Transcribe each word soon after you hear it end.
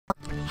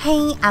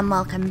Hey, and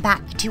welcome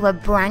back to a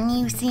brand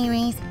new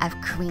series of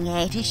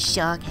Creator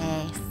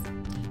Showcase.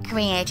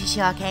 Creator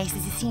Showcase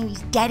is a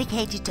series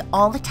dedicated to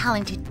all the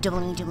talented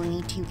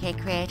WWE 2K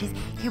creators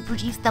who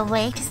produce the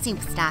latest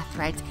superstar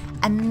threads,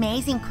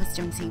 amazing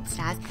custom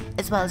superstars,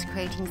 as well as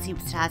creating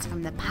superstars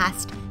from the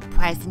past,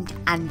 present,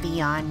 and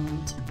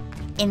beyond.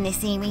 In this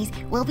series,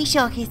 we'll be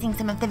showcasing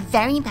some of the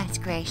very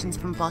best creations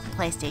from both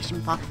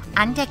PlayStation 4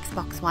 and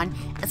Xbox One,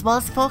 as well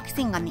as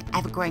focusing on the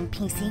ever-growing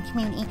PC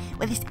community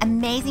with its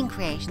amazing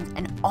creations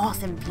and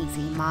awesome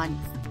PC mods.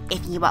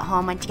 If you at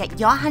home want to get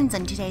your hands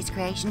on today's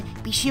creation,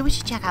 be sure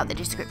to check out the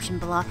description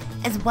below,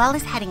 as well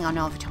as heading on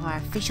over to our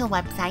official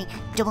website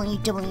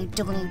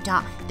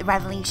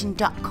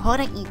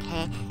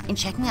www.RevELLEution.co.uk and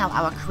checking out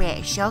our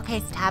Creator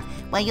Showcase tab,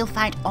 where you'll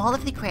find all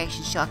of the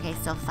creations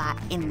showcased so far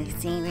in this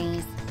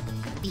series.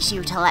 Be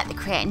sure to let the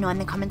creator know in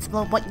the comments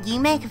below what you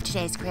make of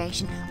today's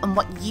creation and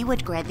what you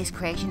would grade this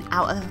creation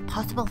out of a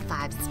possible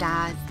 5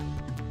 stars.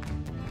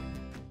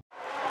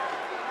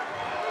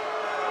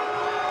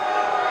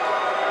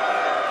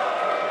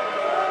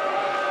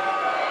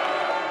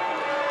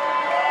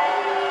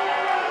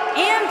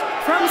 And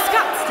from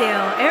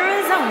Scottsdale,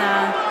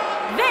 Arizona,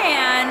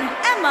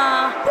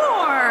 Vanessa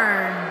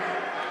Borne.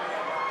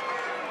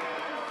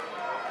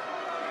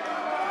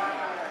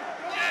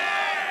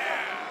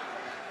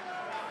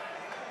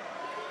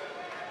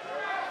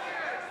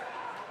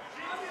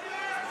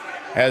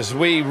 As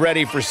we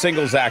ready for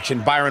singles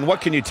action, Byron,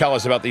 what can you tell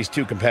us about these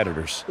two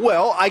competitors?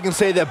 Well, I can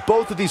say that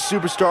both of these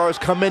superstars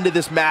come into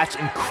this match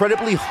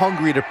incredibly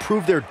hungry to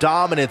prove their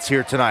dominance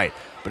here tonight.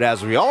 But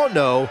as we all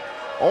know,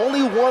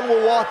 only one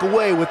will walk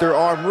away with their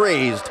arm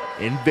raised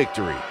in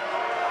victory.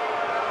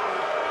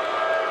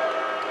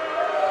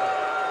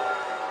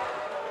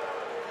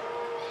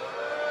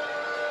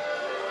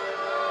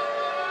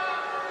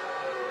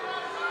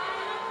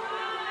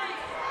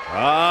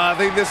 I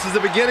think this is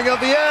the beginning of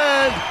the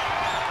end.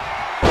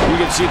 You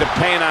can see the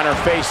pain on her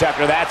face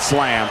after that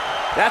slam.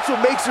 That's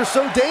what makes her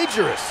so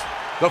dangerous.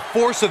 The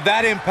force of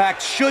that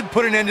impact should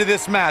put an end to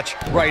this match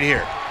right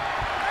here.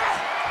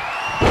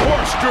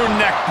 Corkscrew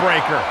neck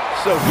breaker.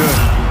 So good.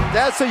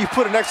 That's how you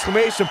put an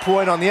exclamation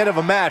point on the end of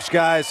a match,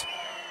 guys.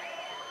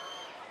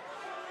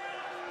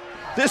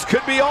 This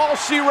could be all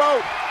she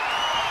wrote.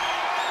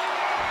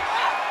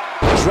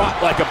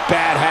 Dropped like a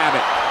bad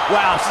habit.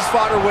 Wow, she's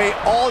fought her way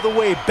all the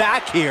way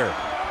back here.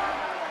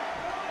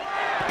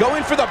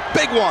 Going for the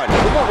big one.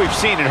 From what we've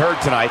seen and heard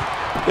tonight,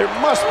 there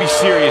must be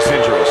serious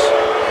injuries.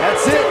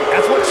 That's it.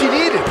 That's what she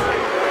needed.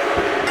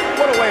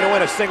 What a way to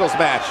win a singles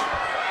match.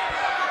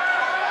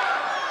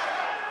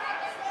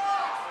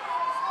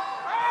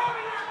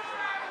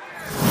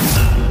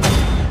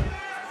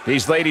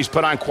 These ladies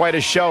put on quite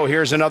a show.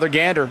 Here's another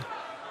gander.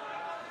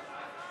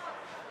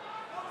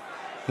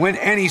 When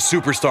any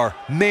superstar,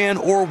 man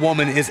or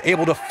woman, is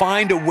able to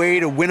find a way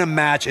to win a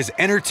match as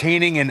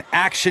entertaining and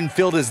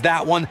action-filled as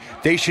that one,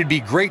 they should be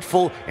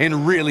grateful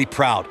and really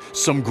proud.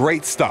 Some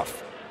great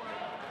stuff.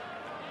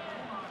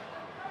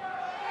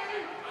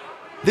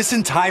 This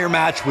entire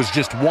match was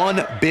just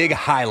one big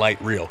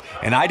highlight reel,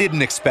 and I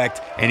didn't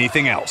expect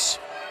anything else.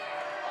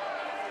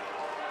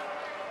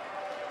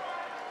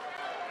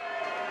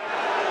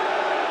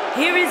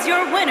 Here is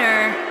your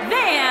winner,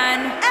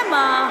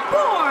 Vanessa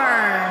Borne.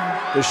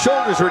 The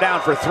shoulders were down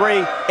for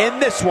 3,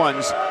 and this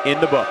one's in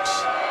the books.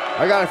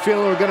 I got a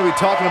feeling we're going to be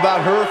talking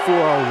about her for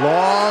a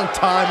long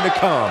time to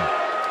come.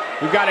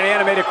 We've got an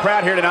animated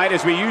crowd here tonight,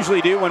 as we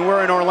usually do when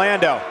we're in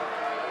Orlando.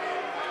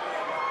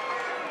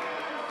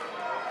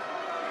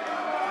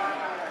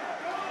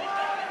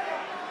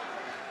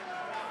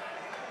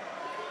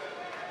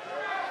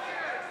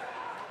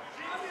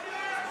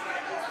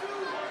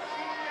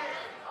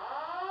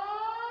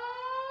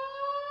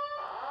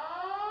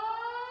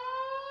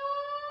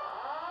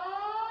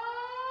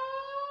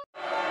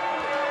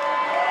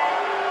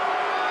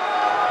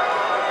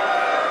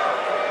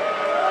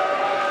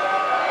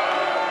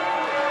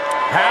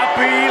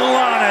 Happy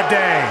Lana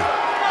Day!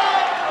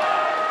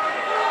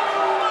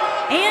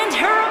 And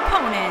her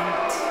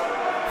opponent,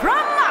 from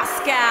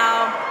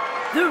Moscow,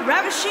 the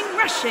ravishing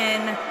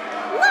Russian,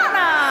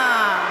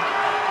 Lana!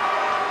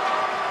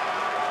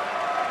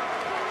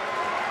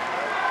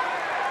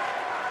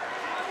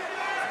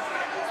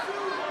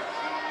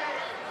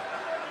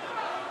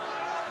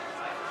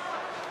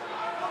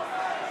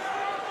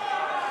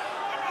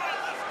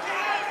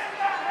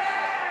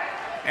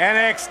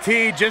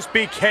 NXT just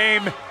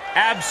became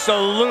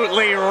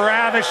absolutely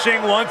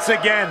ravishing once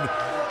again.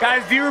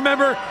 Guys, do you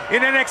remember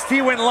in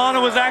NXT when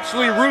Lana was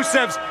actually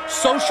Rusev's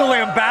social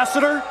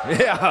ambassador?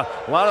 Yeah,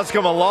 Lana's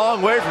come a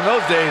long way from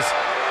those days.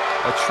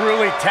 A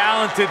truly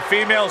talented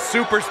female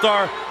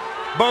superstar,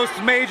 boasts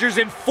majors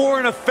in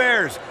foreign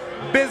affairs,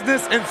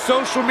 business and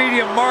social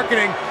media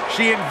marketing.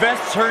 She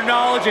invests her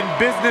knowledge and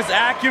business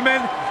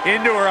acumen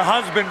into her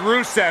husband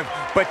Rusev,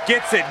 but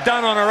gets it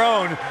done on her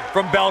own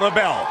from bell to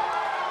bell.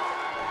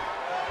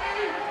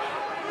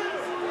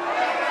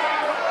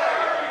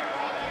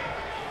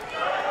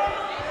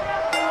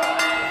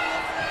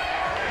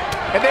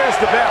 And there's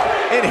the bell,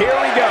 and here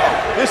we go.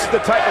 This is the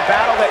type of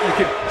battle that you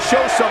can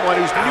show someone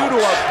who's new to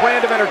our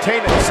brand of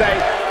entertainment and say,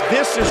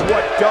 this is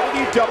what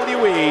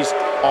WWE's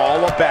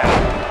all about.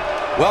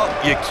 Well,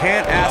 you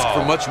can't ask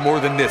for much more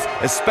than this,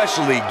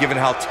 especially given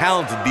how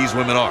talented these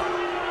women are.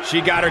 She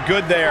got her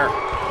good there.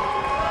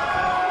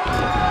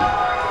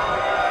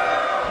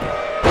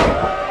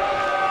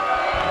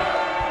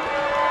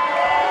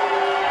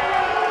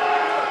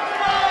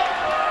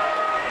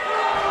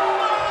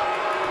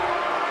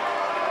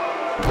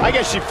 I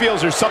guess she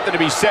feels there's something to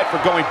be said for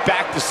going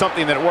back to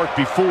something that worked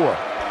before.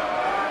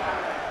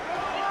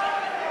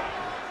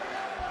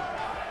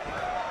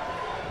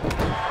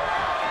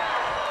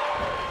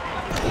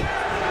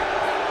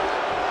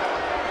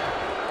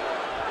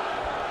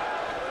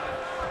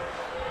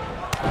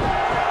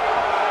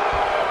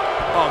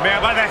 Oh,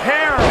 man, by the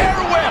hair. Hair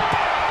whip.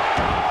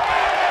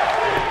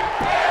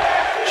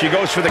 She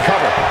goes for the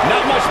cover.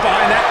 Not much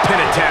behind that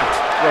pin attempt.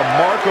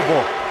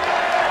 Remarkable.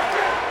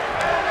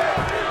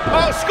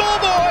 Oh,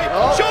 schoolboy!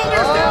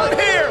 Shoulders down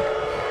here!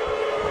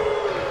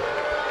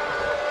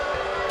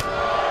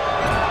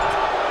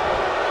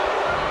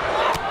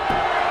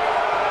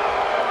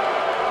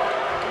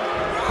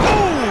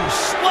 Ooh,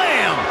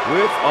 slam!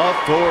 With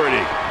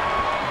authority.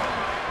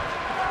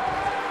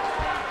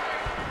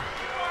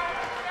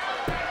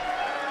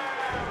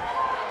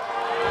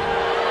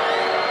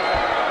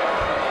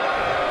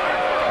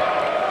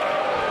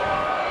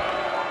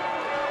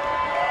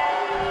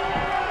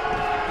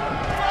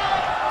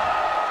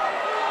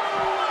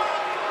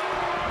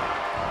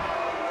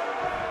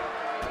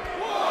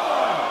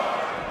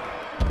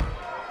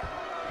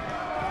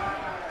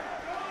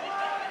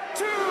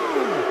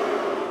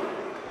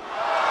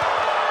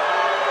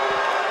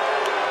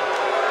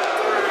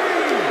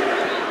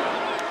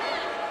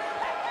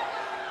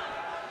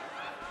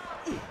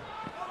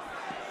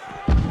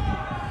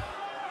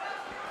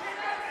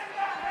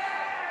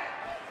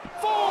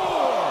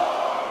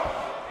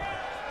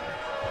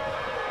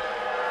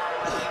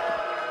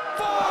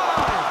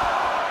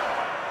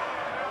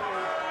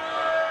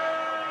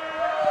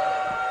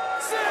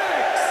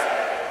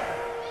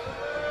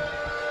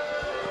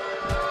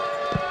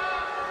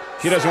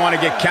 She doesn't want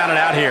to get counted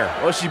out here.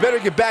 Well, she better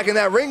get back in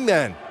that ring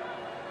then.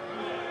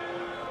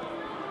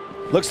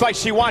 Looks like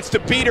she wants to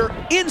beat her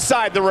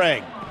inside the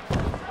ring.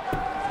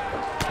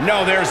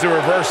 No, there's the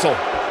reversal.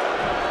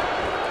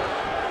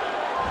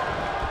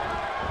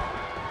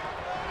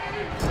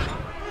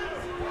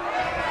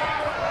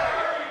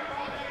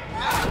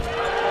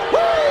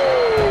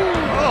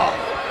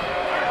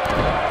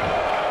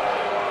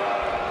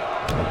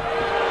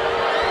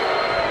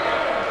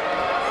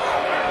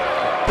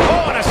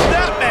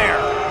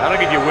 That'll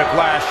give you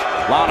whiplash.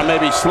 Lana may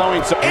be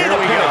slowing some. Here we go.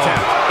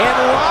 And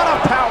Lana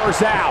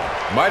powers out.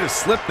 Might have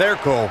slipped there,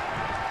 Cole.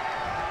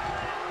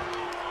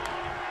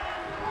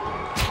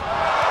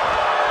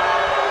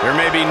 There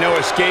may be no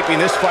escaping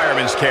this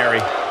fireman's carry.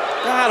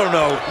 I don't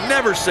know.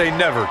 Never say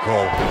never,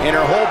 Cole. And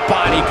her whole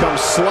body comes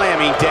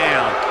slamming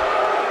down.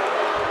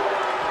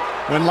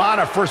 When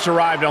Lana first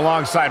arrived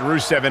alongside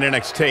Rusev in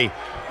NXT,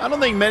 I don't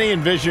think many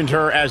envisioned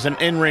her as an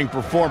in-ring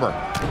performer,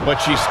 but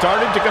she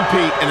started to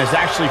compete and has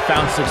actually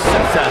found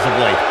success as of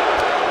late.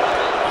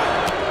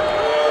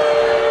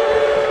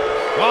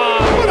 Oh,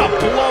 what a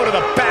blow to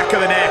the back of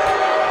the neck.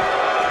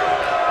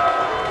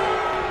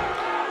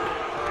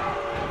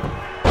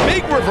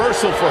 Big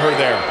reversal for her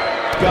there.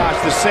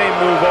 Gosh, the same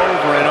move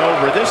over and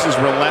over. This is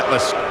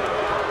relentless.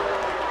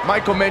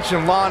 Michael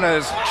mentioned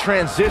Lana's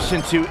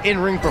transition to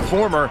in-ring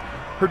performer.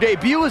 Her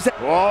debut is...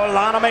 Oh,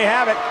 Lana may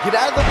have it. Get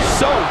out of the...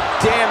 So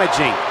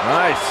damaging.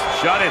 Nice.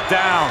 Shut it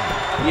down.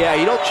 Yeah,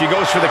 you don't... She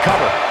goes for the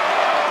cover.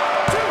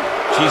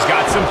 She's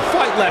got some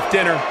fight left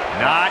in her.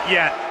 Not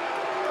yet.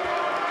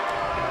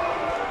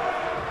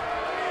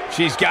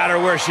 She's got her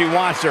where she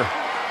wants her.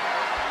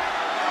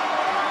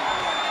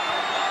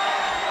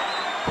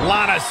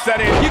 Lana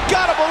set in. You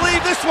gotta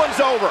believe this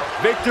one's over.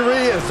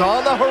 Victory is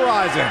on the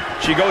horizon.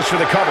 She goes for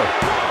the cover.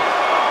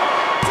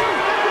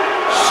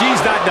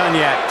 She's not done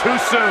yet. Too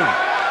soon.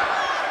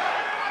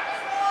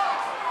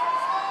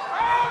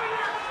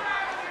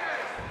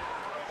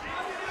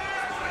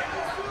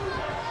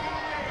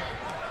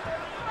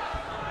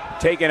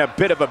 Taking a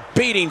bit of a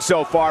beating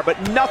so far, but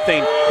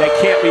nothing that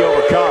can't be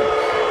overcome.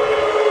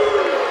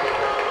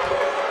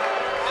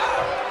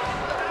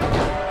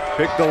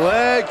 Pick the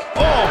leg.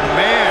 Oh,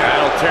 man.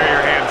 That'll tear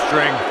your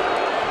hamstring.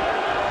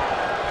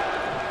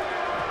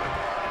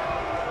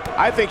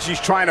 I think she's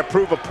trying to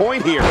prove a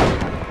point here.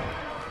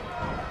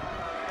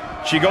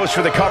 She goes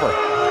for the cover.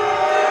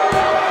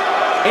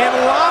 And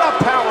Lana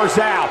powers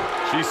out.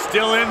 She's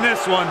still in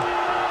this one.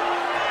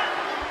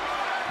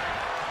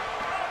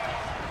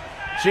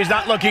 She's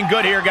not looking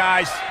good here,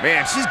 guys.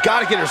 Man, she's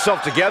got to get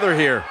herself together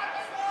here.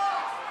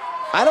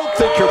 I don't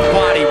think her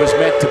body was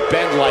meant to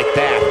bend like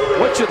that.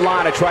 What should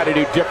Lana try to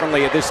do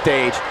differently at this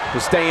stage to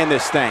stay in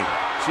this thing?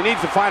 She needs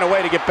to find a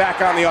way to get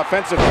back on the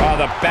offensive. Oh,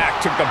 the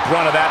back took the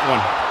brunt of that one.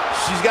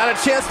 She's got a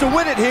chance to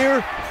win it here.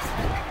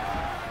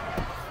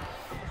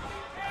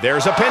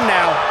 There's a pin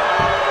now.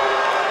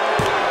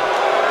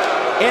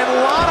 And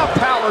Lana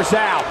powers powers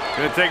out.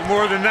 Gonna take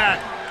more than that.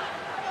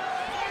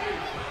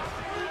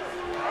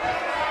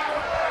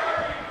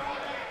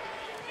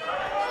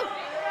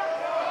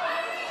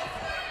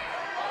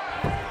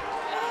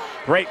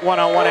 Great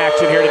one-on-one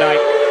action here tonight.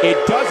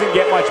 It doesn't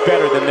get much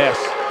better than this.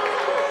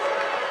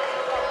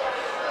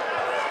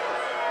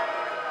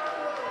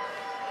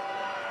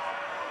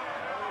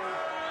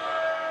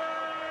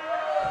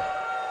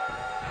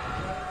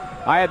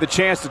 I had the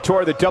chance to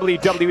tour the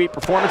WWE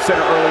Performance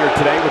Center earlier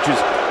today, which is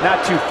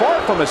not too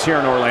far from us here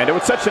in Orlando.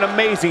 It's such an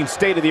amazing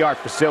state-of-the-art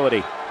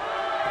facility.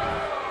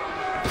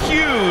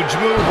 Huge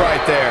move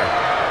right there.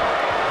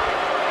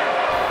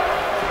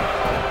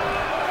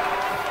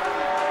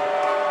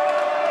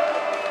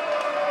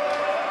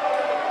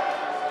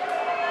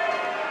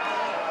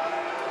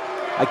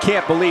 I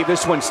can't believe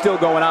this one's still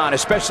going on,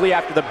 especially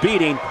after the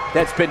beating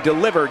that's been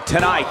delivered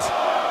tonight.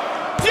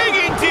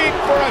 Digging deep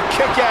for a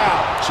kick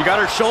out. She got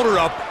her shoulder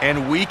up,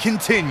 and we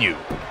continue.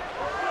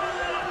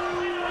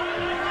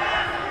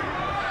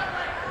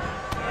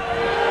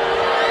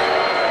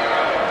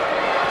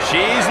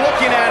 She's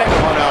looking at it.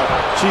 Oh, no.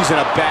 She's in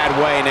a bad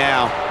way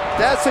now.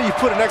 That's how you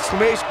put an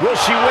exclamation. Will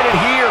she win it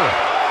here?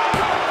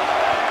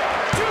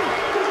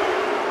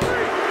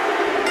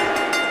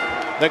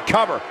 The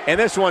cover, and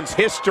this one's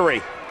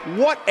history.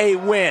 What a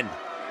win.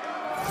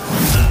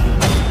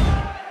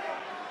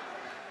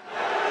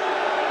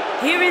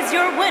 Here is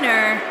your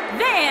winner,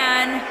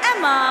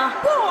 Vanessa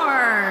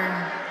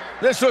Borne.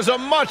 This was a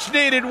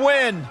much-needed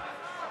win.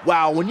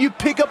 Wow, when you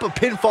pick up a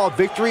pinfall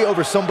victory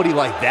over somebody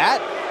like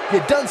that,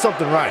 you've done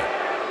something right.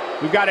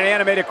 We've got an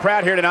animated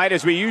crowd here tonight,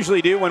 as we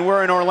usually do when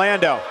we're in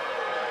Orlando.